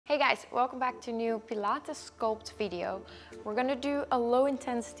Hey guys, welcome back to a new Pilates sculpt video. We're gonna do a low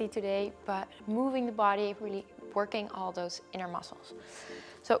intensity today, but moving the body, really working all those inner muscles.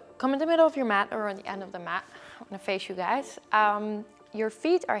 So come in the middle of your mat or on the end of the mat. I'm gonna face you guys. Your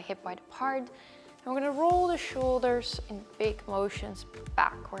feet are hip width apart. And we're gonna roll the shoulders in big motions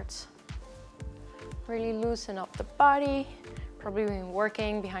backwards. Really loosen up the body. Probably been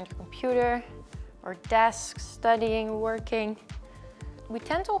working behind your computer or desk, studying, working. We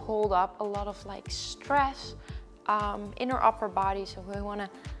tend to hold up a lot of stress in our upper body, so we want to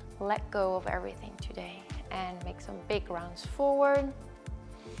let go of everything today and make some big rounds forward.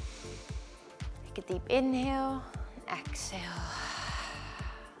 Take a deep inhale, exhale.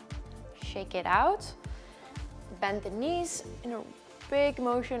 Shake it out. Bend the knees in a big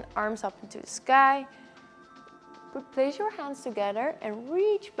motion, arms up into the sky. Place your hands together and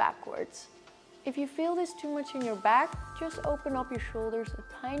reach backwards. If you feel this too much in your back, just open up your shoulders a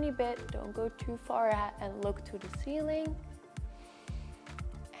tiny bit. Don't go too far ahead and look to the ceiling.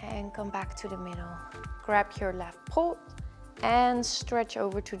 And come back to the middle. Grab your left pole and stretch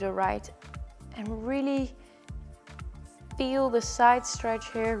over to the right. And really feel the side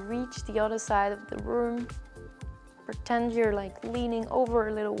stretch here. Reach the other side of the room. Pretend you're leaning over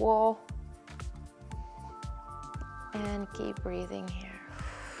a little wall. And keep breathing here.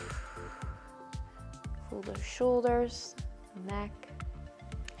 Pull the shoulders, neck.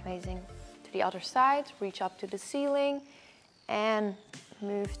 Amazing. To the other side, reach up to the ceiling and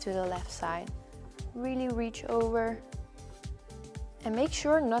move to the left side. Really reach over and make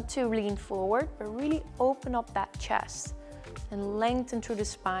sure not to lean forward, but really open up that chest and lengthen through the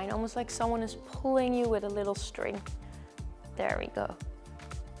spine, almost like someone is pulling you with a little string. There we go.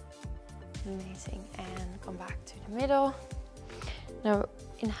 Amazing. And come back to the middle. Now,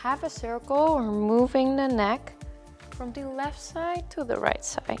 in half a circle, we're moving the neck from the left side to the right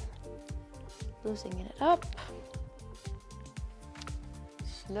side. Loosening it up.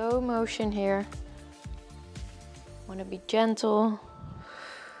 Slow motion here. Want to be gentle.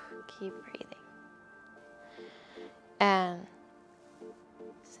 Keep breathing. And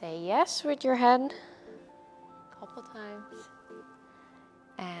say yes with your head a couple times.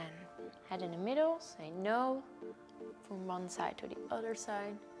 And head in the middle, say no. From one side to the other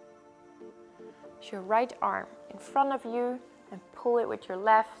side. Use your right arm in front of you and pull it with your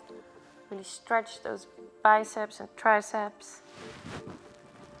left. Really stretch those biceps and triceps.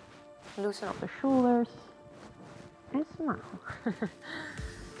 Loosen up the shoulders and smile.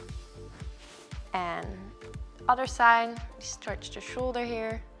 And other side, stretch the shoulder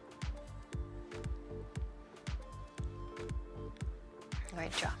here.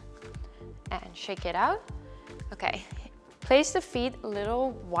 Great job. And shake it out. Okay. Place the feet a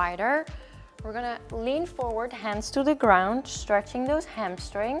little wider. We're gonna lean forward, hands to the ground, stretching those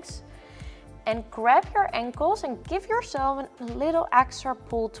hamstrings. And grab your ankles and give yourself a little extra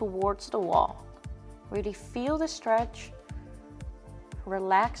pull towards the wall. Really feel the stretch.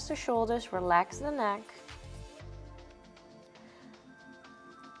 Relax the shoulders, relax the neck.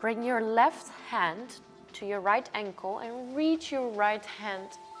 Bring your left hand to your right ankle and reach your right hand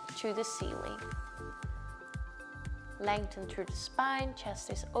to the ceiling. Lengthen through the spine, chest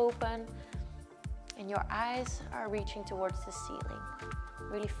is open, and your eyes are reaching towards the ceiling.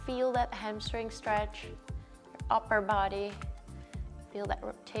 Really feel that hamstring stretch, your upper body, feel that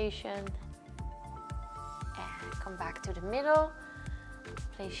rotation. And come back to the middle.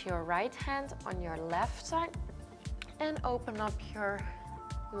 Place your right hand on your left side and open up your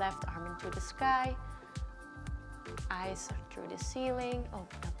left arm into the sky. Eyes through the ceiling,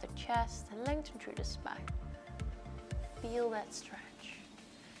 open up the chest and lengthen through the spine. Feel that stretch.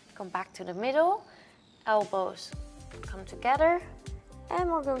 Come back to the middle. Elbows come together.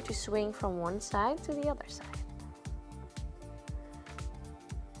 And we're going to swing from one side to the other side.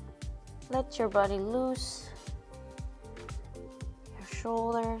 Let your body loose. Your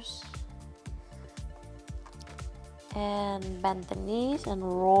shoulders. And bend the knees and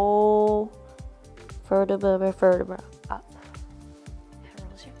roll vertebra by vertebra up.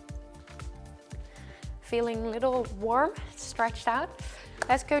 Feeling a little warm, stretched out.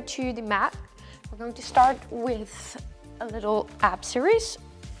 Let's go to the mat. We're going to start with a little ab series.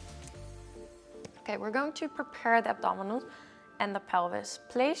 Okay, we're going to prepare the abdominals and the pelvis.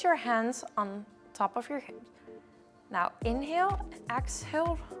 Place your hands on top of your hips. Now inhale,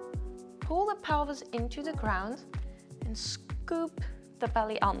 exhale, pull the pelvis into the ground and scoop the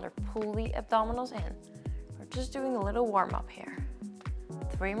belly under. Pull the abdominals in. We're just doing a little warm up here.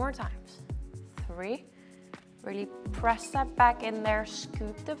 3 more times. 3. Really press that back in there,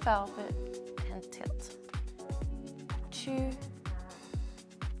 scoop the velvet and tilt. 2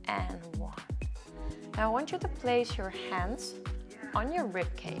 and 1. Now I want you to place your hands on your rib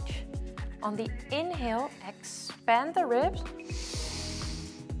cage. On the inhale, expand the ribs.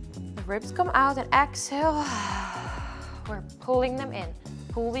 The ribs come out, and exhale. We're pulling them in.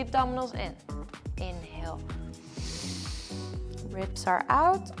 Pull the abdominals in. Inhale. Ribs are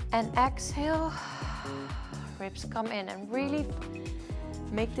out, and exhale. Ribs come in, and really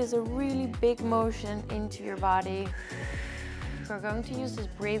make this a really big motion into your body. We're going to use this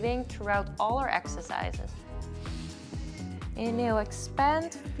breathing throughout all our exercises. Inhale,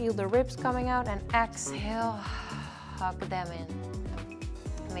 expand, feel the ribs coming out, and exhale, hug them in.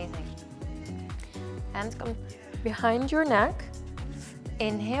 Amazing. Hands come behind your neck.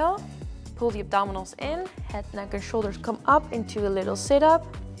 Inhale, pull the abdominals in, head, neck, and shoulders come up into a little sit-up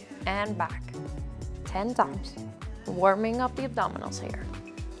and back. 10 times. Warming up the abdominals here.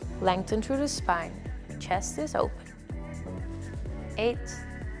 Lengthen through the spine. Chest is open. 8,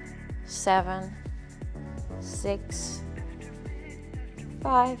 7, 6,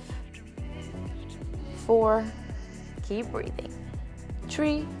 5, 4, keep breathing.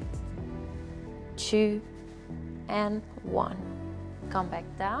 3, 2, and 1. Come back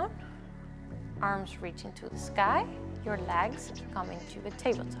down. Arms reach into the sky. Your legs come into a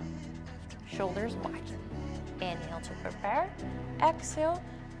tabletop. Shoulders wide. Inhale to prepare. Exhale,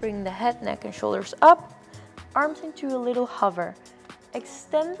 bring the head, neck, and shoulders up. Arms into a little hover.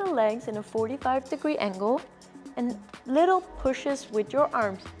 Extend the legs in a 45-degree angle and little pushes with your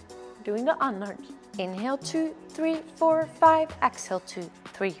arms, doing the unarms. Inhale, 2, 3, 4, 5. Exhale, 2,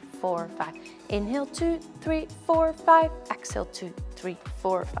 3, 4, 5. Inhale, 2, 3, 4, 5. Exhale, 2, 3,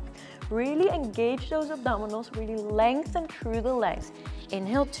 4, 5. Really engage those abdominals, really lengthen through the legs.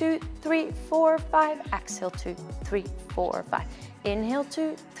 Inhale, 2, 3, 4, 5. Exhale, 2, 3, 4, 5. Inhale,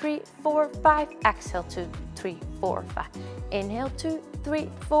 2, 3, 4, 5. Exhale, 2, 3, 4, 5. Inhale, 2, 3,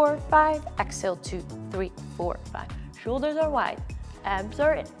 4, 5. Exhale, 2, 3, 4, 5. Shoulders are wide, abs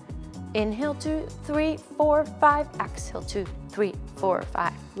are in. Inhale, 2, 3, 4, 5. Exhale, 2, 3, 4,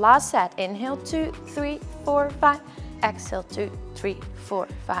 5. Last set. Inhale, 2, 3, 4, 5. Exhale, 2, 3, 4,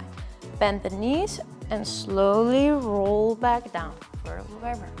 5. Bend the knees and slowly roll back down for a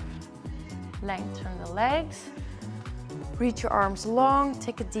river. Lengthen the legs. Reach your arms long.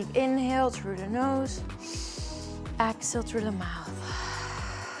 Take a deep inhale through the nose. Exhale through the mouth.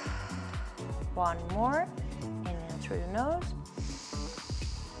 One more. Inhale through the nose.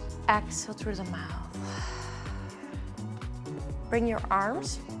 Exhale through the mouth. Bring your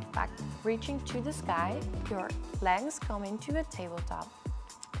arms back, reaching to the sky. Your legs come into a tabletop.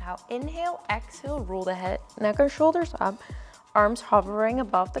 Now inhale, exhale, roll the head, neck, and shoulders up. Arms hovering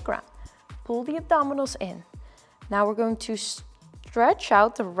above the ground. Pull the abdominals in. Now we're going to stretch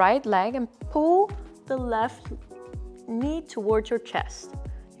out the right leg and pull the left knee towards your chest.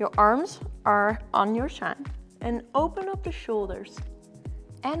 Your arms are on your side, and open up the shoulders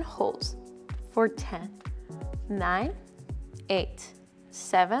and hold for 10, 9, 8,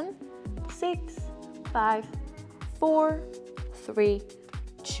 7, 6, 5, 4, 3,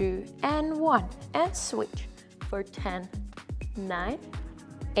 2, and 1. And switch for 10, 9,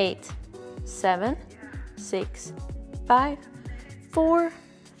 8, 7, 6, 5, 4,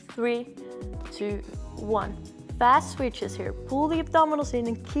 3, 2, 1. Fast switches here. Pull the abdominals in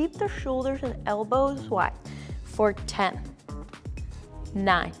and keep the shoulders and elbows wide for 10,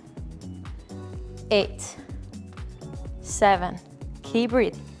 9, 8, 7, keep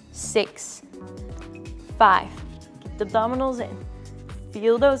breathing, 6, 5, keep the abdominals in,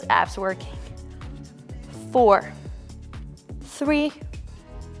 feel those abs working, 4, 3,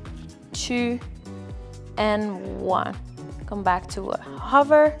 2, and 1. Come back to a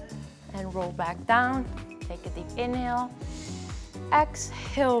hover and roll back down. Take a deep inhale.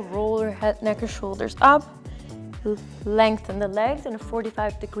 Exhale, roll your head, neck, and shoulders up. Lengthen the legs in a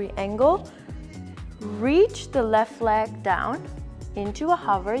 45-degree angle. Reach the left leg down into a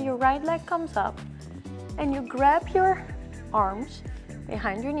hover. Your right leg comes up and you grab your arms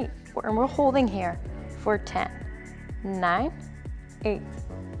behind your knee. And we're holding here for 10, 9, 8,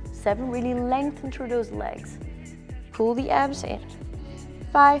 7. Really lengthen through those legs. Pull the abs in.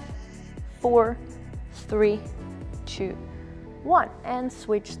 5, 4, 3, 2, 1. And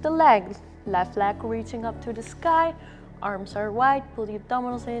switch the leg. Left leg reaching up to the sky. Arms are wide. Pull the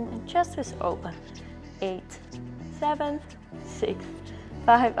abdominals in and chest is open. 8, 7, 6,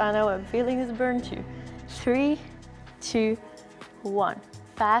 5. I know I'm feeling this burn too. 3, 2, 1.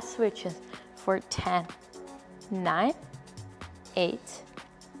 Fast switches for 10, 9, 8,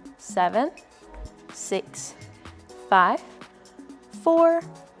 7, 6, 5, 4,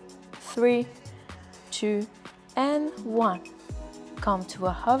 3, 2, and 1. come to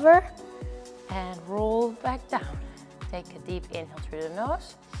a hover and roll back down. Take a deep inhale through the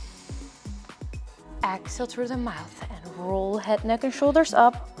nose. Exhale through the mouth and roll head, neck, and shoulders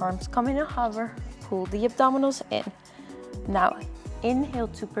up. Arms come in a hover. Pull the abdominals in. Now, inhale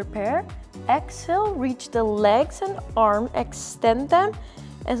to prepare. Exhale, reach the legs and arms, extend them,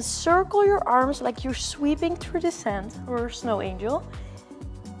 and circle your arms like you're sweeping through the sand or a snow angel.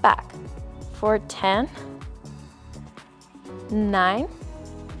 Back for 10, 9,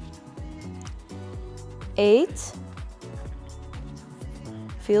 8,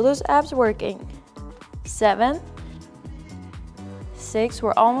 feel those abs working, 7, 6,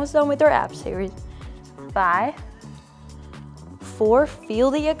 we're almost done with our ab series, 5, 4,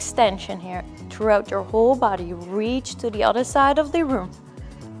 feel the extension here throughout your whole body, reach to the other side of the room,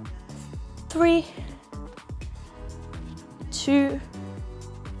 3, 2,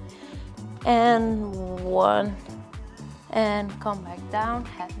 and 1, and come back down,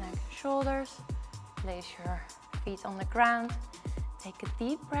 head, neck, and shoulders, place your feet on the ground, take a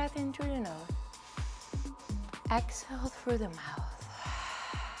deep breath in through the nose, exhale through the mouth,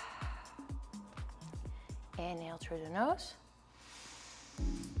 inhale through the nose,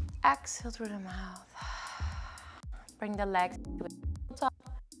 exhale through the mouth, bring the legs to the top,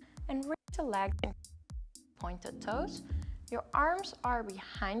 and reach the legs and pointed toes. Your arms are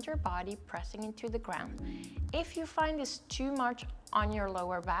behind your body, pressing into the ground. If you find this too much on your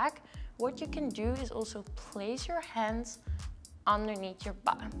lower back, what you can do is also place your hands underneath your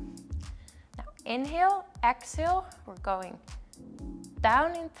butt. Now, inhale, exhale, we're going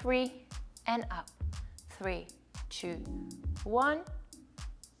down in 3 and up. 3, 2, 1,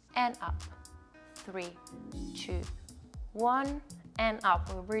 and up. 3, 2, 1, and up.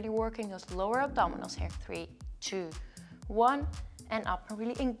 We're really working those lower abdominals here. 3, 2, 1, and up. And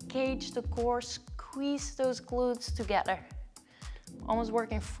really engage the core, squeeze those glutes together. Almost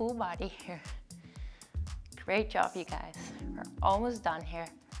working full body here. Great job, you guys. We're almost done here.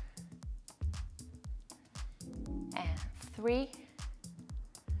 And 3,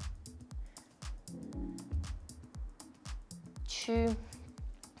 2,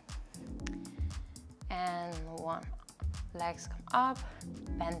 and 1. Legs come up,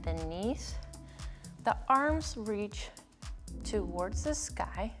 bend the knees. The arms reach towards the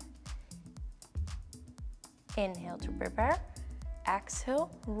sky. Inhale to prepare.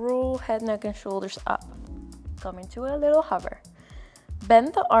 Exhale, roll head, neck, and shoulders up. Come into a little hover.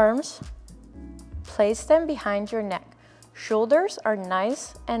 Bend the arms, place them behind your neck. Shoulders are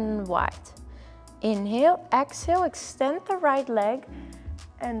nice and wide. Inhale, exhale, extend the right leg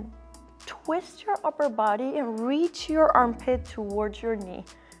and twist your upper body and reach your armpit towards your knee.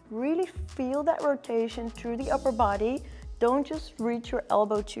 Really feel that rotation through the upper body. Don't just reach your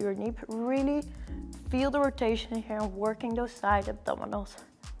elbow to your knee, but really feel the rotation here and working those side abdominals.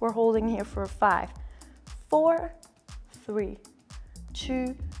 We're holding here for 5, 4, 3,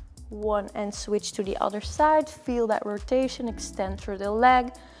 2, 1, and switch to the other side. Feel that rotation, extend through the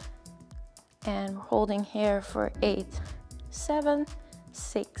leg. And we're holding here for 8, 7,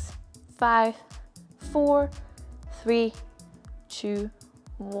 6, 5, 4, 3, 2,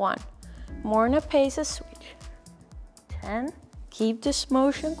 1. More in a pace, a switch. 10. Keep this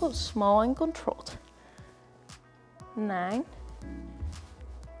motion small and controlled. 9,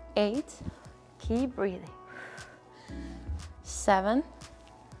 8. Keep breathing. 7,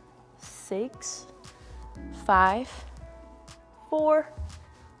 6, 5, 4,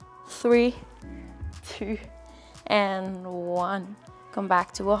 3, 2, and 1. Come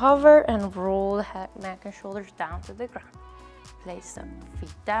back to a hover and roll the head, neck, and shoulders down to the ground. Place the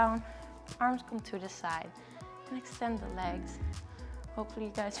feet down, arms come to the side, and extend the legs. Hopefully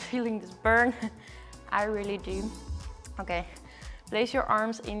you guys feeling this burn. I really do. Okay, place your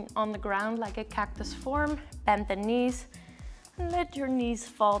arms on the ground like a cactus form, bend the knees, and let your knees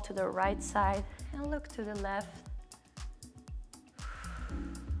fall to the right side and look to the left.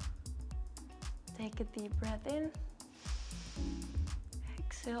 Take a deep breath in,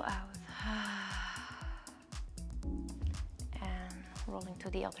 exhale out. And rolling to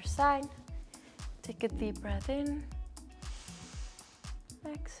the other side. Take a deep breath in,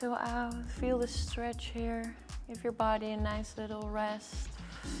 exhale out. Feel the stretch here. Give your body a nice little rest.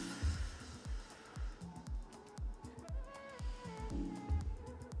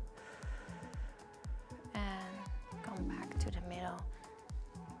 And come back to the middle.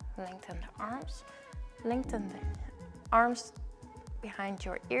 Lengthen the arms. Lengthen the arms behind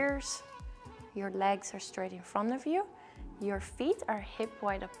your ears. Your legs are straight in front of you. Your feet are hip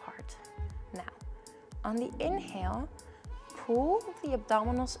wide apart. Now, on the inhale, pull the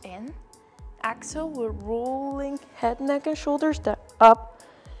abdominals in. Exhale, we're rolling head, neck, and shoulders up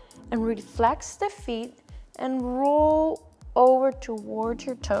and really flex the feet and roll over towards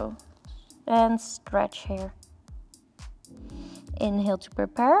your toe and stretch here. Inhale to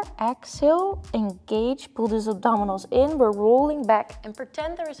prepare, exhale, engage, pull these abdominals in, we're rolling back and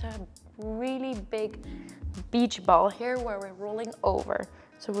pretend there is a really big beach ball here where we're rolling over.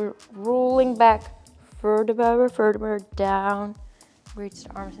 So we're rolling back, further down, reach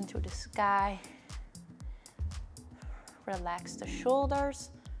the arms into the sky, relax the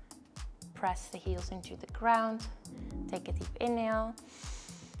shoulders, press the heels into the ground, take a deep inhale,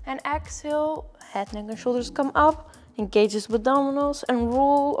 and exhale, head, neck, and shoulders come up, engage these abdominals, and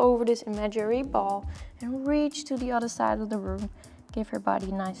roll over this imaginary ball, and reach to the other side of the room. Give your body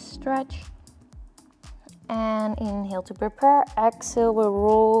a nice stretch, and inhale to prepare, exhale, we're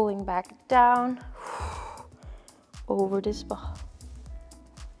rolling back down, over this ball.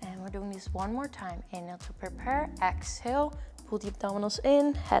 And we're doing this one more time. Inhale to prepare, exhale, pull the abdominals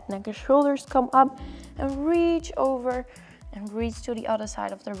in, head, neck, and shoulders come up, and reach over, and reach to the other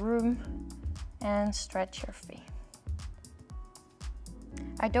side of the room, and stretch your feet.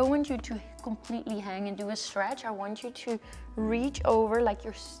 I don't want you to completely hang and do a stretch. I want you to reach over like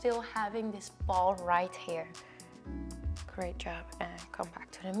you're still having this ball right here. Great job. And come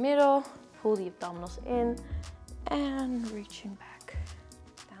back to the middle. Pull the abdominals in and reaching back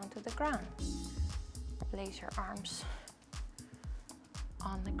down to the ground. Place your arms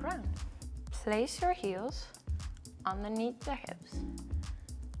on the ground. Place your heels underneath the hips.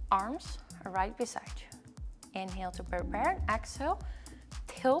 Arms are right beside you. Inhale to prepare, exhale.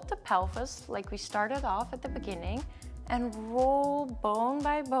 Tilt the pelvis like we started off at the beginning and roll bone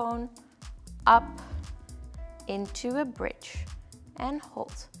by bone up into a bridge and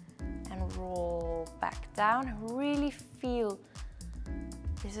hold and roll back down and really feel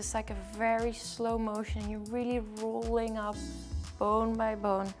this is like a very slow motion. You're really rolling up bone by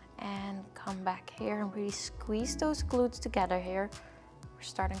bone and come back here and really squeeze those glutes together here. We're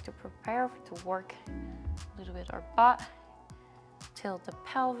starting to prepare to work a little bit our butt. Tilt the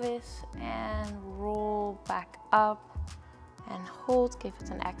pelvis and roll back up and hold. Give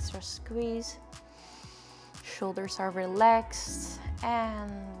it an extra squeeze. Shoulders are relaxed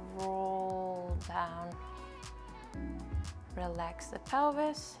and roll down. Relax the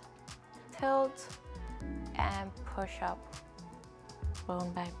pelvis, tilt and push up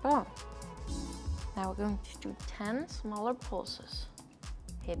bone by bone. Now we're going to do 10 smaller pulses.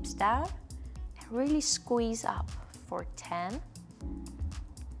 Hips down and really squeeze up for 10,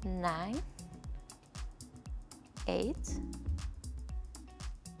 9, 8,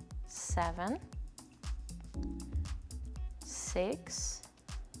 7, 6,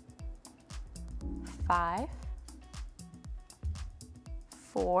 5,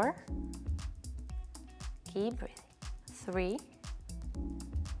 4, keep breathing, 3,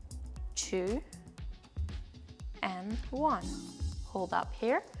 2, and 1. Hold up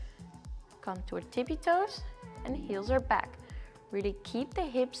here, come to our tippy toes, and heels are back. Really keep the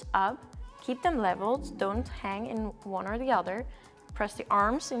hips up, keep them leveled, don't hang in one or the other. Press the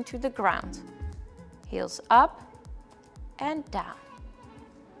arms into the ground. Heels up and down.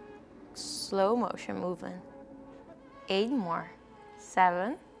 Slow motion movement. 8 more.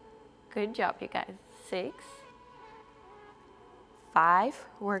 7. Good job, you guys. 6. 5.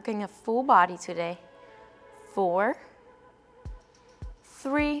 Working a full body today. 4.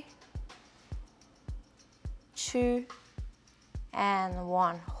 3. 2. And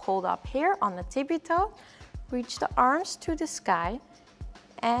 1. Hold up here on the tippy toe. Reach the arms to the sky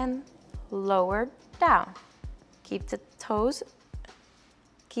and lower down. Keep the toes,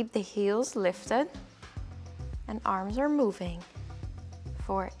 keep the heels lifted and arms are moving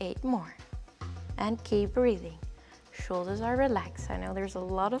for 8 more. And keep breathing. Shoulders are relaxed. I know there's a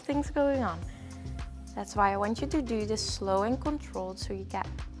lot of things going on. That's why I want you to do this slow and controlled so you get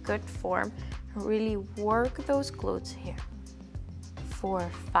good form and really work those glutes here. 4,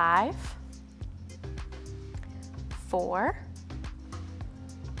 5, 4,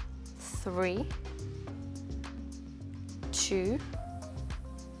 3, 2,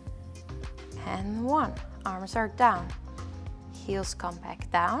 and 1. Arms are down. Heels come back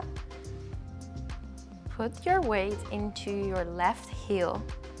down. Put your weight into your left heel.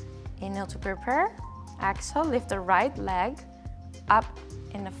 Inhale to prepare. Exhale, lift the right leg up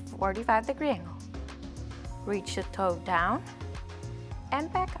in a 45-degree angle. Reach the toe down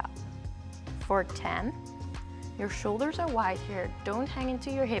and back up. For 10. Your shoulders are wide here. Don't hang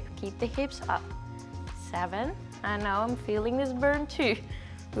into your hip. Keep the hips up. 7. I know I'm feeling this burn too.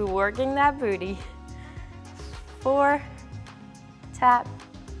 We're working that booty. 4. Tap.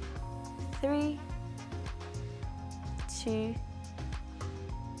 3. 2.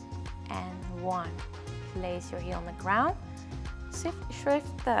 1. Place your heel on the ground.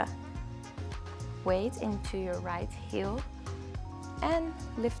 Shift the weight into your right heel and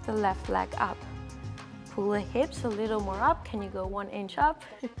lift the left leg up. Pull the hips a little more up. Can you go 1 inch up?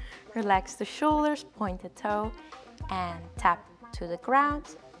 Relax the shoulders, point the toe, and tap to the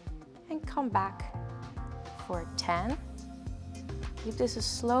ground. And come back for 10. Keep this a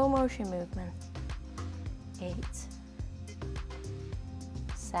slow motion movement. 8,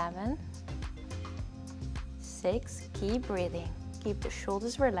 7, 6. Keep breathing. Keep the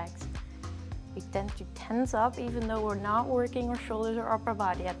shoulders relaxed. We tend to tense up even though we're not working our shoulders or upper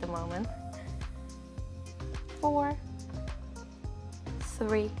body at the moment. 4,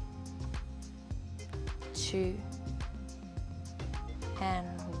 3, 2, and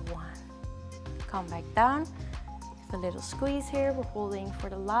 1. Come back down. With a little squeeze here. We're holding for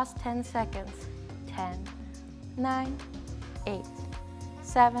the last 10 seconds. 10, 9, 8,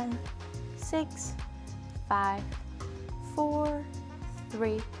 7, 6, 5, 4,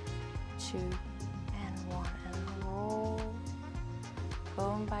 3, 2, and 1. And roll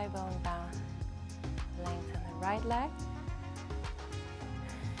bone by bone down. Lengthen the right leg.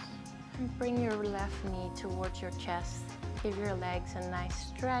 And bring your left knee towards your chest. Give your legs a nice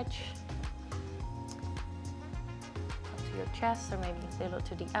stretch. Come to your chest or maybe a little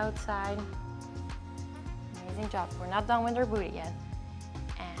to the outside. Amazing job. We're not done with our booty yet.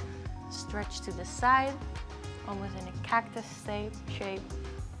 And stretch to the side, almost in a cactus shape.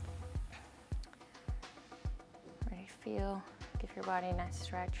 Really feel, give your body a nice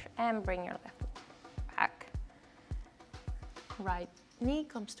stretch and bring your left back. Right knee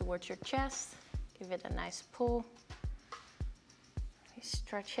comes towards your chest. Give it a nice pull.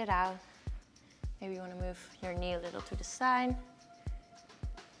 Stretch it out. Maybe you want to move your knee a little to the side.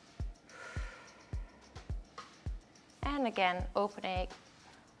 And again, open it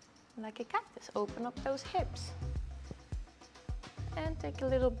like a cactus. Open up those hips. And take a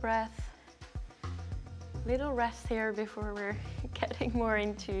little breath. Little rest here before we're getting more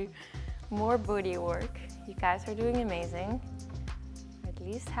into more booty work. You guys are doing amazing. At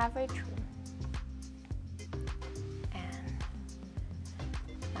least halfway through. And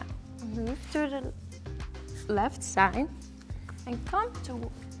now move to the left side and come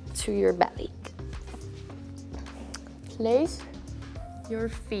to your belly. Place your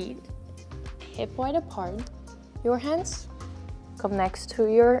feet hip wide apart. Your hands come next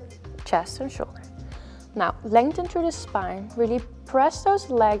to your chest and shoulder. Now lengthen through the spine. Really press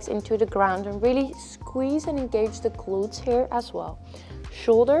those legs into the ground and really squeeze and engage the glutes here as well.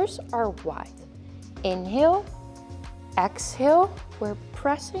 Shoulders are wide. Inhale, exhale. We're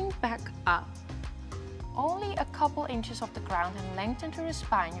pressing back up. Only a couple inches off the ground and lengthen through the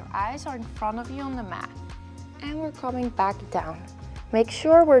spine. Your eyes are in front of you on the mat. And we're coming back down. Make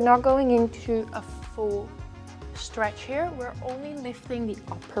sure we're not going into a full stretch here. We're only lifting the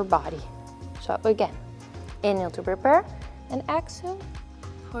upper body. So again, inhale to prepare and exhale,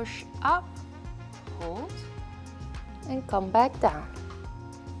 push up, hold, and come back down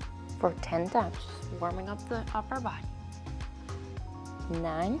for 10 times, warming up the upper body.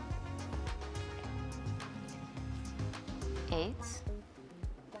 9, 8,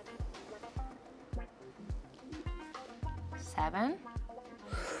 7,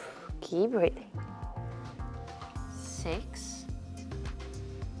 keep breathing, 6,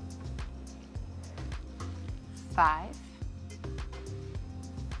 5,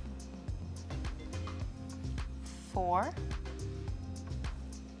 4,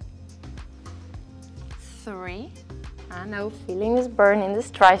 3, I know, feeling this burn in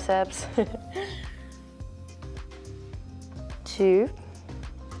this triceps, 2,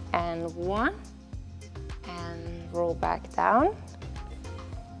 and 1, and roll back down.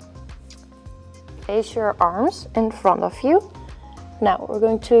 Place your arms in front of you. Now we're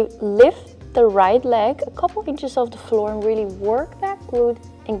going to lift the right leg a couple inches off the floor and really work that glute,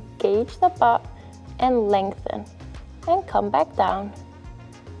 engage the butt and lengthen. And come back down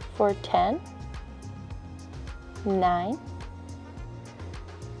for 10, 9,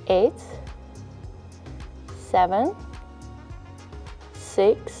 8, 7,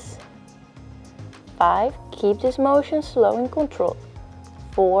 6, 5. Keep this motion slow and controlled.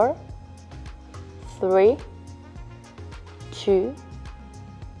 4, 3, 2,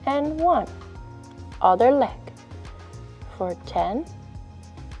 and 1. Other leg for 10,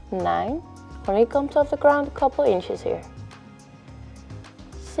 9. Only comes off the ground a couple inches here.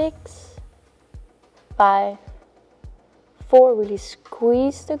 6, 5, 4. Really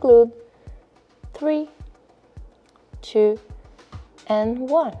squeeze the glute. 3, 2, and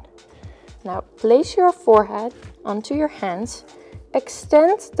 1. Now place your forehead onto your hands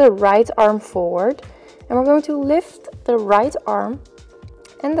extend the right arm forward, and we're going to lift the right arm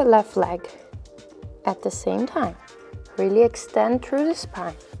and the left leg at the same time. Really extend through the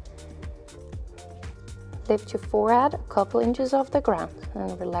spine. Lift your forehead a couple inches off the ground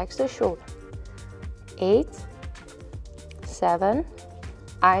and relax the shoulder. 8, 7,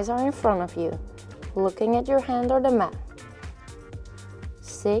 eyes are in front of you, looking at your hand or the mat.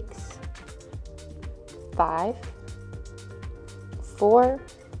 6, 5, 4,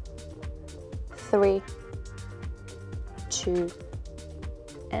 3, 2,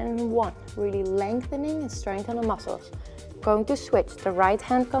 and 1. Really lengthening and strengthen the muscles. Going to switch. The right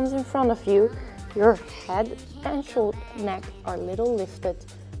hand comes in front of you. Your head and shoulder, neck are a little lifted.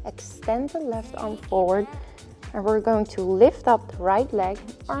 Extend the left arm forward, and we're going to lift up the right leg,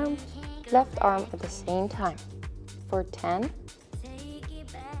 left arm at the same time. For 10,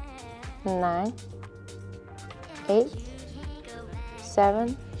 9, 8,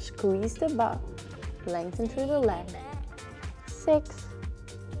 7, squeeze the butt, lengthen through the leg. 6,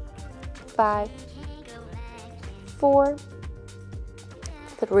 5, 4,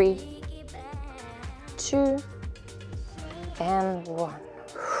 3, 2, and 1.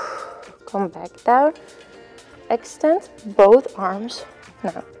 Come back down. Extend both arms.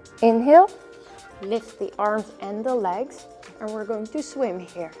 Now, inhale, lift the arms and the legs, and we're going to swim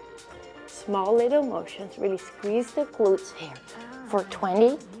here. Small little motions, really squeeze the glutes here. For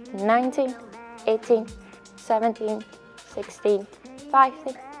 20, 19, 18, 17, 16,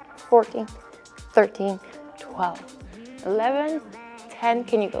 15, 14, 13, 12, 11, 10.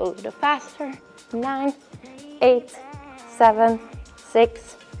 Can you go a little faster? 9, 8, 7,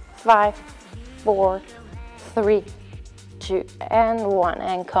 6, 5, 4, 3, 2, and 1.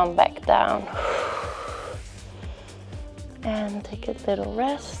 And come back down. And take a little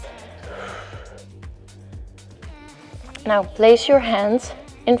rest. Now place your hands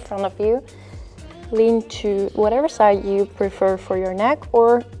in front of you. Lean to whatever side you prefer for your neck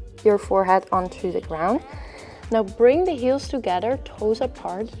or your forehead onto the ground. Now bring the heels together, toes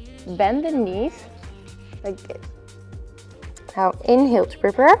apart, bend the knees like this. Now inhale to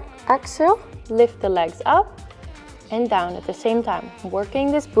prepare, exhale, lift the legs up and down at the same time,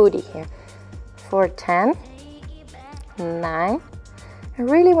 working this booty here. For 10, 9, and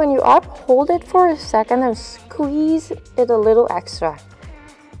really when you're up, hold it for a second and squeeze it a little extra.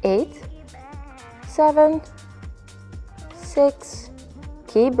 8, 7, 6,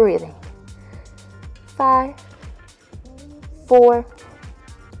 keep breathing. 5, 4,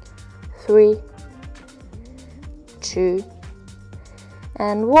 3, 2,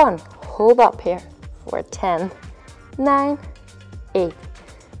 and 1. Hold up here for 10, 9, 8,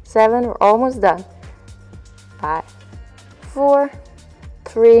 7, we're almost done. 5, 4,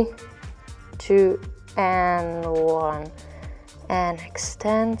 3, 2, and 1. And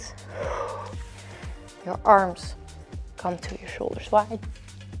extend. Your arms come to your shoulders wide.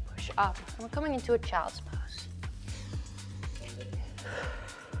 Push up. And we're coming into a child's pose.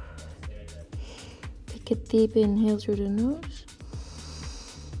 Take a deep inhale through the nose.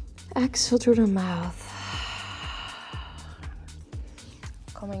 Exhale through the mouth.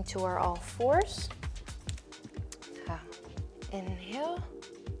 Coming to our all fours. Inhale.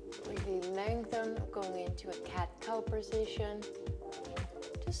 Really lengthen, going into a cat-cow position.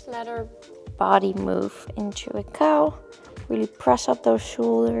 Just let our body move into a cow. Really press up those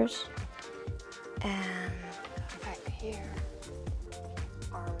shoulders. And back here.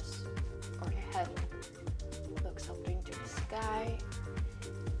 Arms or the head looks up into the sky.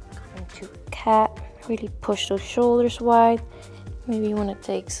 Come into a cat. Really push those shoulders wide. Maybe you want to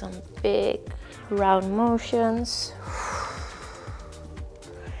take some big round motions.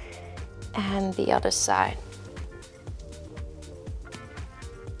 And the other side.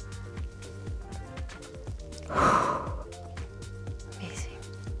 Amazing.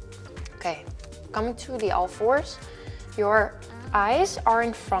 Okay, coming to the all fours. Your eyes are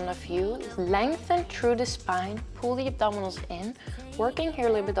in front of you. Lengthen through the spine. Pull the abdominals in. Working here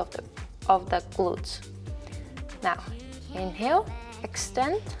a little bit of the glutes. Now, inhale.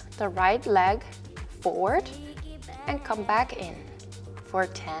 Extend the right leg forward and come back in for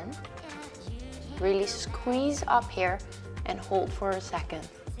 10. Really squeeze up here and hold for a second.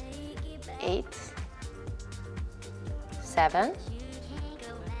 8, 7,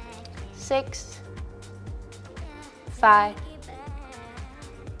 6, 5,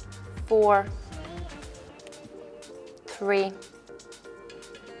 4, 3,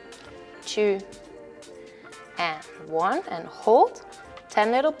 2, and 1. And hold.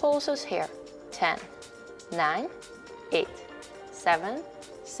 10 little pulses here. 10, 9, 8, 7,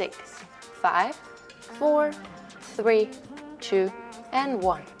 6, 5, 4, 3, 2, and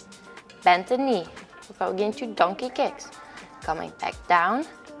 1. Bend the knee. We're going into donkey kicks. Coming back down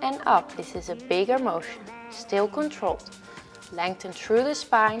and up. This is a bigger motion, still controlled. Lengthen through the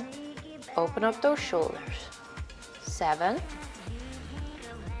spine, open up those shoulders. 7,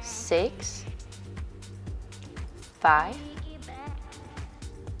 6, 5,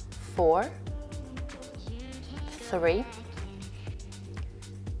 4, 3,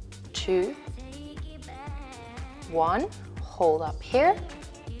 2, 1. Hold up here.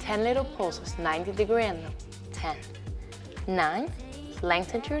 10 little pulses, 90-degree angle. 10, 9,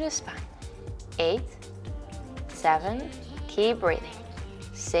 lengthen through the spine. 8, 7, keep breathing.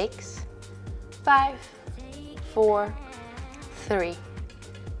 6, 5, 4, 3,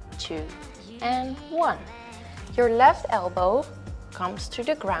 2, and 1. Your left elbow comes to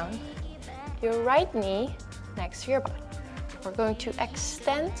the ground. Your right knee next to your butt. We're going to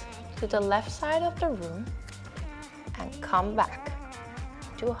extend to the left side of the room and come back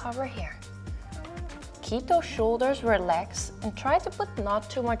to a hover here. Keep those shoulders relaxed and try to put not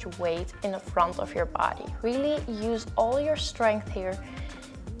too much weight in the front of your body. Really use all your strength here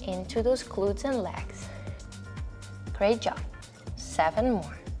into those glutes and legs. Great job. 7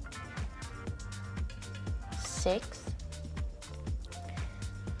 more. 6,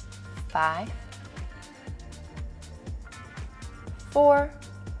 5, 4.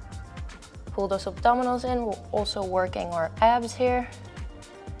 Pull those abdominals in. We're also working our abs here.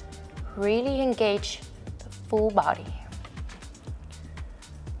 Really engage the full body.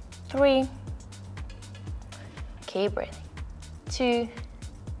 3. Keep breathing. 2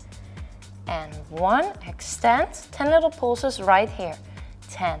 and 1. Extend. 10 little pulses right here.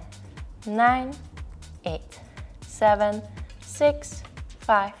 10, 9, 8, 7, 6,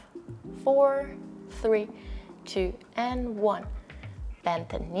 5, 4, 3, 2, and 1. Bend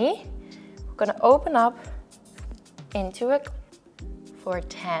the knee. We're gonna open up into it for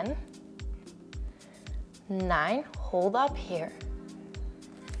 10, 9, hold up here.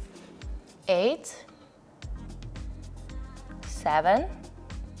 8, 7,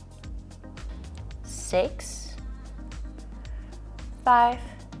 6, 5,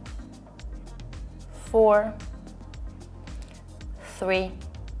 4, 3,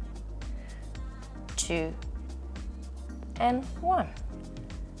 2, and 1.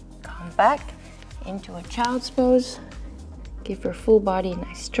 Come back into a child's pose. Give your full body a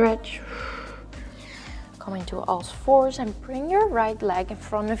nice stretch. Come into all fours and bring your right leg in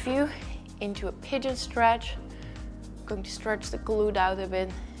front of you into a pigeon stretch. Going to stretch the glute out a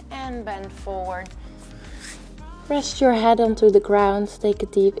bit and bend forward. Rest your head onto the ground. Take a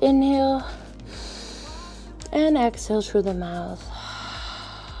deep inhale and exhale through the mouth.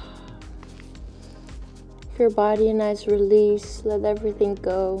 Give your body a nice release. Let everything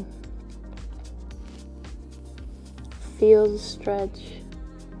go. Feel the stretch.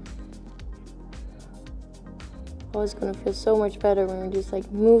 Oh, it's gonna feel so much better when we just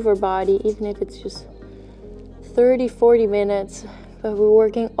like move our body, even if it's just 30-40 minutes. But we're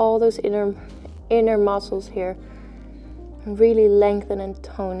working all those inner muscles here and really lengthen and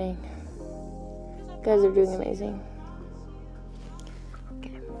toning. You guys are doing amazing.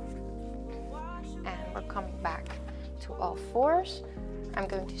 Okay. And we're coming back to all fours. I'm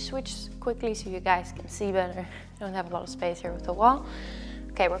going to switch quickly so you guys can see better. I don't have a lot of space here with the wall.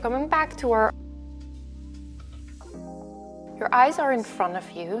 Okay, we're coming back to our... Your eyes are in front of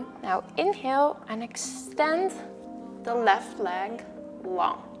you. Now inhale and extend the left leg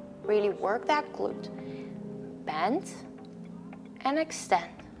long. Really work that glute. Bend and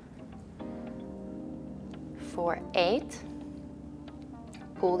extend. For 8.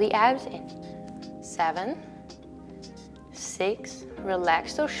 Pull the abs in. 7, 6.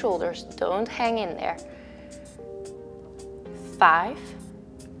 Relax those shoulders. Don't hang in there. 5,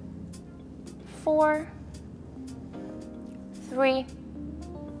 4, 3,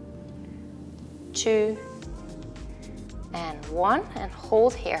 2, and 1. And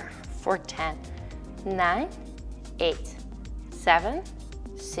hold here for 10, 9, 8, 7,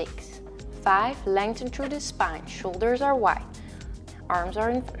 6, 5. Lengthen through the spine. Shoulders are wide. Arms are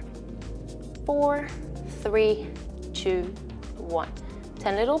in front. 4, 3, 2, 1.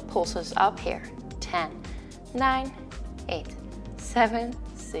 10 little pulses up here. 10, 9, 8, 7,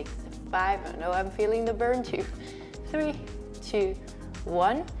 6, 5. I know I'm feeling the burn too. 3, 2,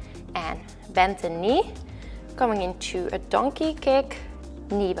 1. And bend the knee. Coming into a donkey kick,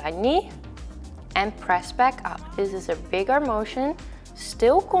 knee by knee. And press back up. This is a bigger motion,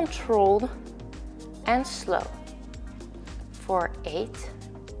 still controlled and slow. For 8,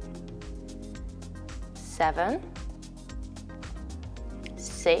 7,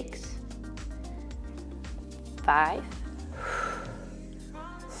 6, 5,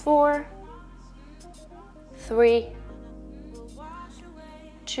 4, 3,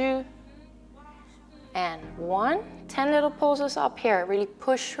 2, and 1. 10 little pulses up here. Really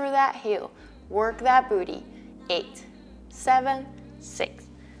push through that heel. Work that booty. 8, 7, 6,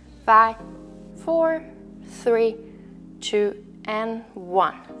 5, 4, 3, 2, and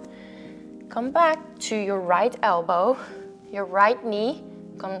 1. Come back to your right elbow. Your right knee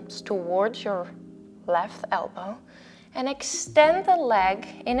comes towards your left elbow. And extend the leg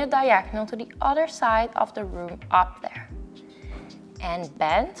in a diagonal to the other side of the room up there. And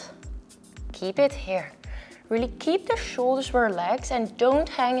bend. Keep it here. Really keep the shoulders relaxed and don't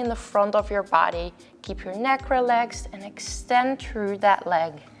hang in the front of your body. Keep your neck relaxed and extend through that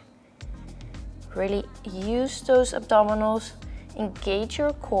leg. Really use those abdominals, engage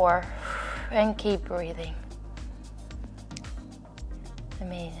your core, and keep breathing.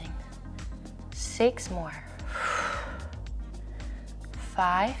 Amazing. 6 more.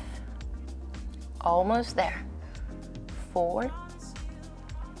 5, almost there. 4,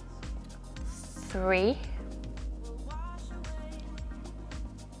 3,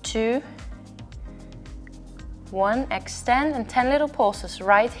 2, 1. Extend and 10 little pulses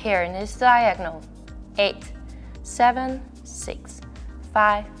right here in this diagonal. 8, 7, 6,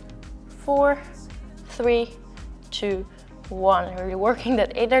 5, 4, 3, 2, 1. Really working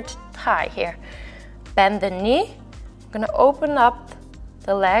that inner thigh here. Bend the knee. I'm gonna open up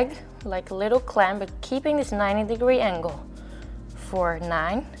the leg like a little clamp, but keeping this 90-degree angle. For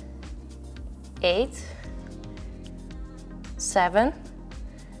 9, 8, 7,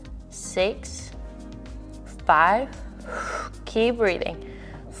 6, 5, keep breathing.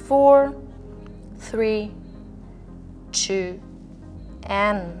 4, 3, 2,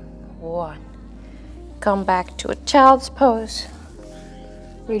 and 1. Come back to a child's pose.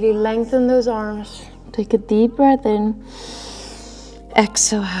 Really lengthen those arms. Take a deep breath in.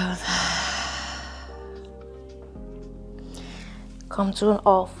 Exhale out. Come to an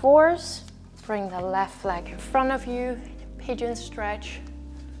all fours. Bring the left leg in front of you. Pigeon stretch.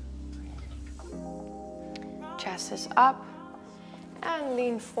 Chest is up. And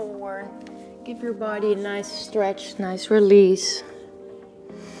lean forward. Give your body a nice stretch, nice release.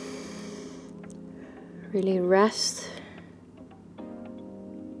 Really rest.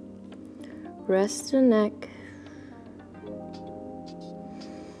 Rest the neck.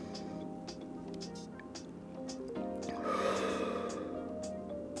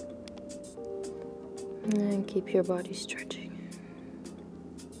 And keep your body stretching.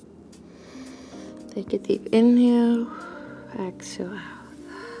 Take a deep inhale, exhale out.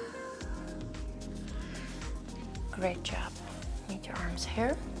 Great job. Meet your arms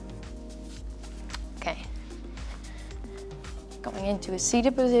here. Okay. Going into a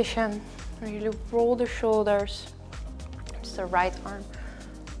seated position. Really roll the shoulders. Just the right arm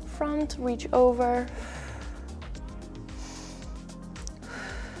front, reach over.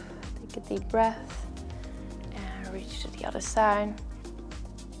 Take a deep breath. Reach to the other side.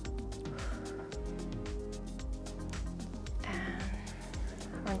 And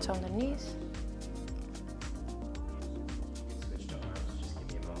hands on the knees. Switch to arms, just give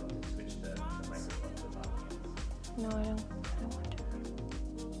me a moment to switch the microphone to the bottom. No, I don't want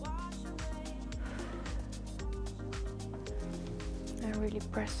to. And really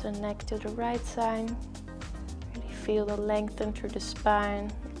press the neck to the right side. Really feel the lengthen through the spine.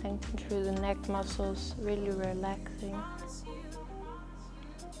 Lengthen through the neck muscles, really relaxing.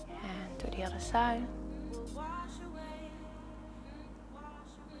 And to the other side.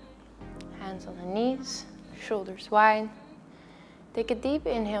 Hands on the knees, shoulders wide. Take a deep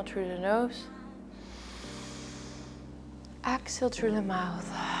inhale through the nose. Exhale through the mouth.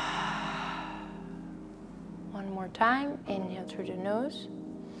 One more time, inhale through the nose.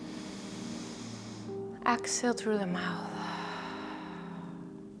 Exhale through the mouth.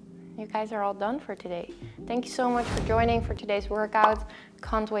 You guys are all done for today. Thank you so much for joining for today's workout.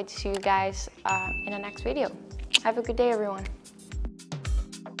 Can't wait to see you guys in the next video. Have a good day, everyone.